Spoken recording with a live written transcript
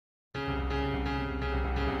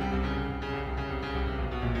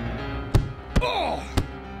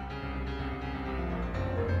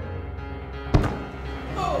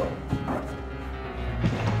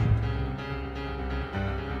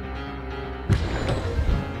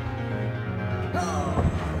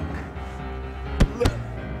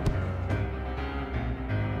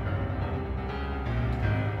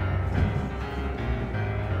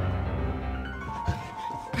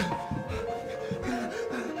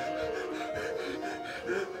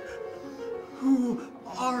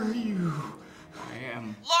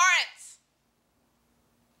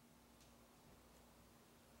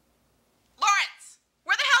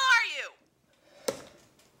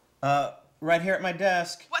Right here at my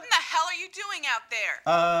desk. What in the hell are you doing out there?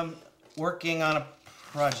 Working on a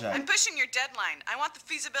project. I'm pushing your deadline. I want the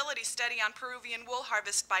feasibility study on Peruvian wool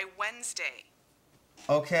harvest by Wednesday.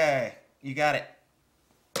 Okay, you got it.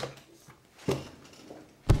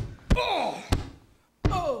 Oh!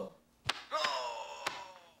 Oh! Oh!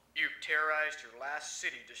 You've terrorized your last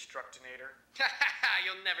city, Destructinator.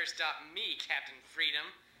 You'll never stop me, Captain Freedom.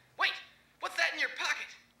 Wait, what's that in your pocket?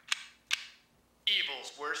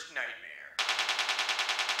 Evil's worst nightmare.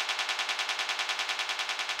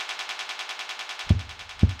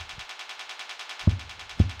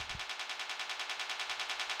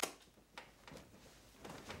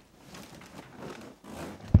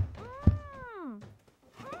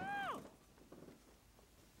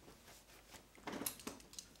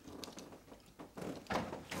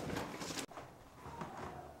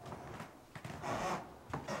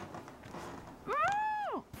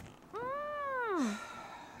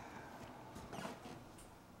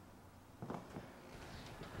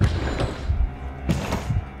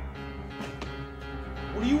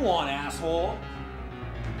 What do you want, asshole?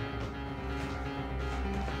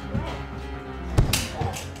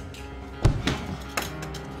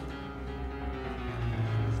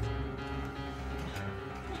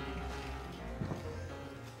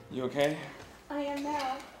 You okay? I am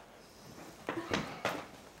now.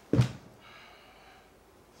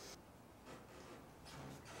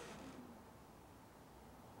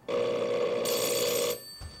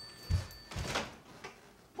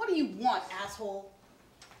 What do you want, asshole?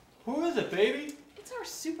 Who is it, baby? It's our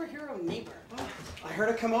superhero neighbor. I heard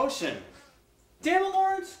a commotion. Damn it,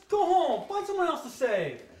 Lawrence! Go home! Find someone else to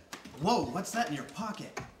save! Whoa, what's that in your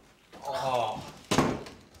pocket? Oh.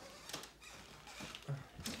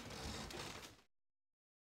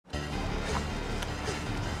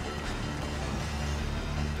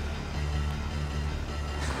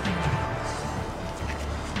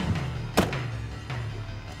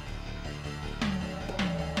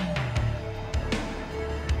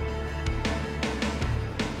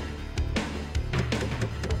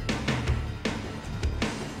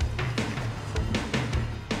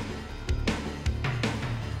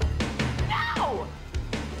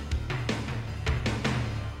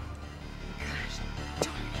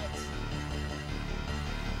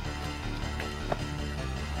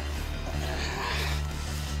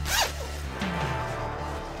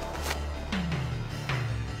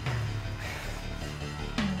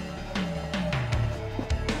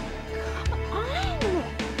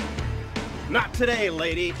 Not today,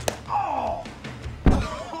 lady. How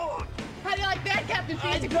do you like that, Captain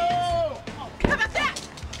Physics? How about that?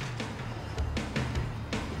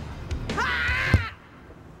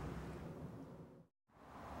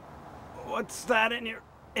 What's that in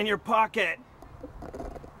your pocket? You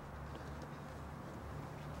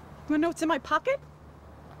wanna know what's in my pocket?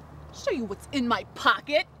 I'll show you what's in my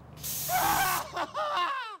pocket.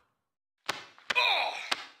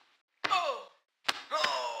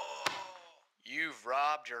 You've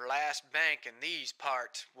robbed your last bank in these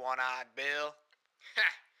parts, One-Eyed Bill. Ha!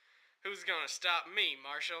 Who's gonna stop me,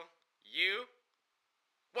 Marshal? You?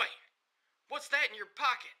 Wait, what's that in your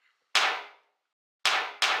pocket?